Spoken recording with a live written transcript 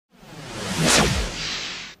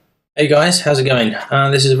Hey guys, how's it going?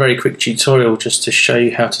 This is a very quick tutorial just to show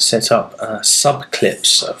you how to set up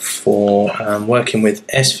Subclipse for working with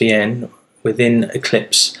SVN within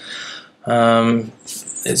Eclipse.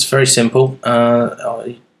 It's very simple.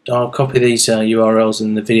 I'll copy these URLs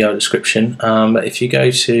in the video description, but if you go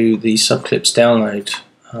to the Subclipse download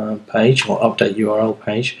page or update URL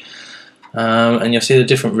page, and you'll see the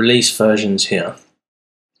different release versions here.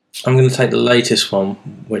 I'm going to take the latest one,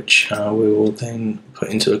 which we will then put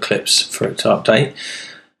into Eclipse for it to update.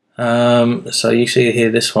 So you see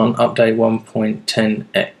here this one, update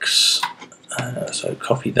 1.10x. So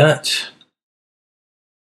copy that.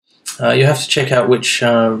 You have to check out which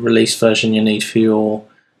release version you need for your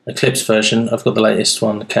Eclipse version. I've got the latest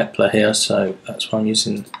one, the Kepler here, so that's why I'm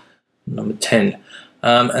using number 10.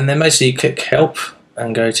 And then basically you click Help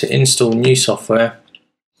and go to Install New Software,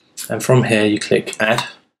 and from here you click Add.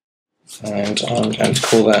 And I'm going to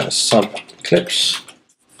call that Subclipse,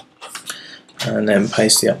 and then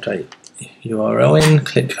paste the update URL in,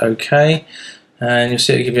 click OK, and you'll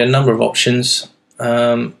see it'll give you a number of options.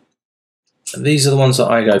 These are the ones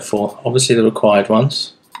that I go for, obviously the required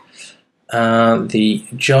ones, the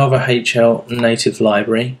Java HL native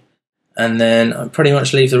library, and then I pretty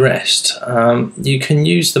much leave the rest. You can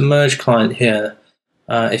use the merge client here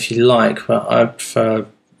if you like, but I prefer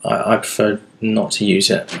not to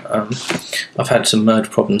use it. I've had some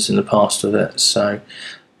merge problems in the past with it, so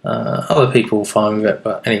other people will fine with it,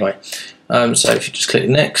 but anyway. So if you just click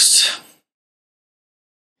Next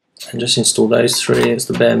and just install those three, it's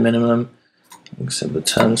the bare minimum, accept the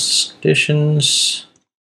terms and conditions.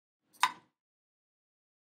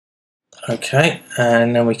 Okay,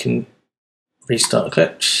 and then we can restart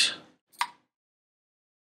Eclipse.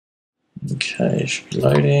 Okay, it should be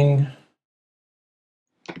loading.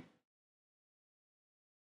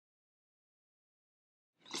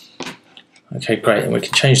 Okay, great, and we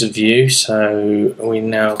can change the view, so we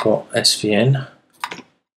now got SVN.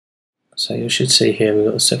 So you should see here we've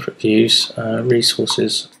got the separate views.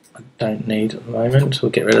 Resources I don't need at the moment,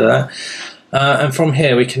 we'll get rid of that. And from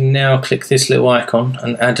here we can now click this little icon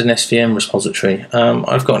and add an SVN repository.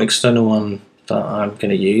 I've got an external one that I'm going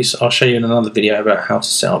to use. I'll show you in another video about how to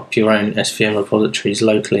set up your own SVN repositories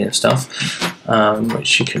locally and stuff,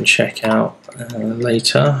 which you can check out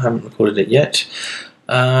later. I haven't recorded it yet.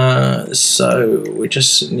 So we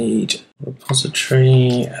just need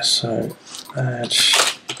repository, so add.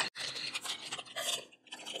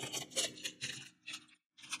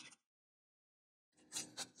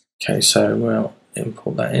 Okay, so we'll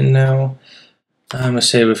import that in now. We'll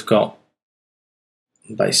see we've got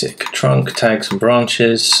basic trunk, tags and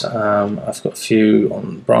branches. I've got a few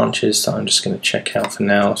on branches that I'm just going to check out for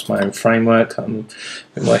now. It's my own framework that I've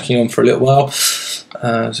been working on for a little while,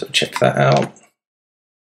 so check that out.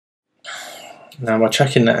 Now by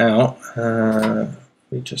checking that out,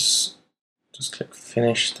 we just click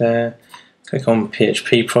Finish there, click on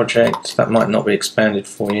PHP project. That might not be expanded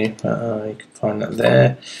for you, but you can find that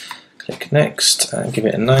there. Click Next and give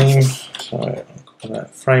it a name. So I'll call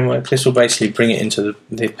that Framework. This will basically bring it into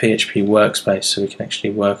the PHP workspace so we can actually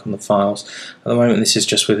work on the files. At the moment this is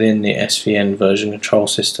just within the SVN version control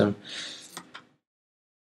system.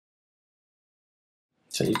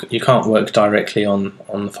 So you can't work directly on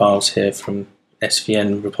the files here from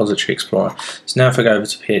SVN Repository Explorer. So now if I go over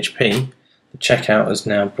to PHP, the checkout has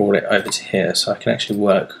now brought it over to here, so I can actually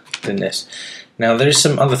work within this. Now there is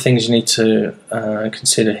some other things you need to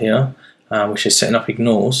consider here, which is setting up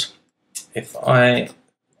ignores. If I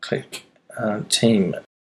click Team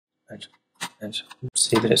and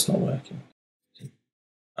see that it's not working.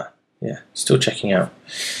 Yeah, still checking out.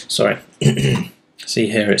 Sorry. See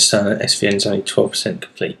here it's SVN's only 12%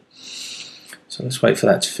 complete. So let's wait for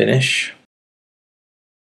that to finish.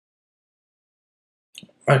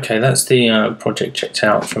 Okay, that's the project checked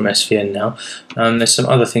out from SVN now. There's some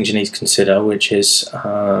other things you need to consider, which is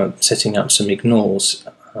setting up some ignores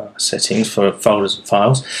settings for folders and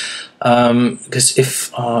files. Because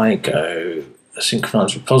if I go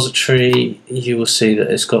synchronize repository, you will see that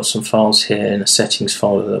it's got some files here in a settings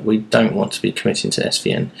folder that we don't want to be committing to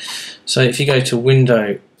SVN. So if you go to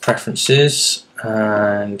Window Preferences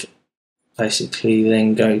and basically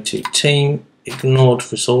then go to Team, Ignored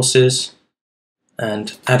Resources,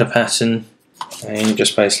 and add a pattern, and you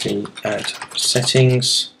just basically add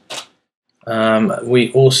settings.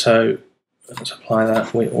 We also, let's apply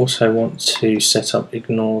that, we also want to set up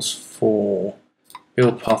ignores for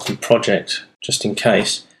buildpath and project, just in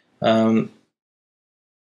case. It's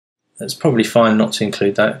probably fine not to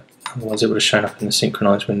include that, otherwise it would have shown up in the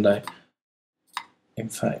synchronize window. In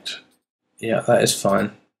fact, yeah, that is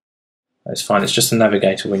fine. That's fine, it's just a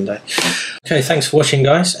navigator window. Okay, thanks for watching,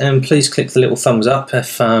 guys, and please click the little thumbs up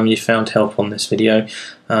if you found help on this video.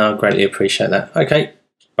 Greatly appreciate that. Okay,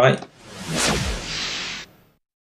 bye.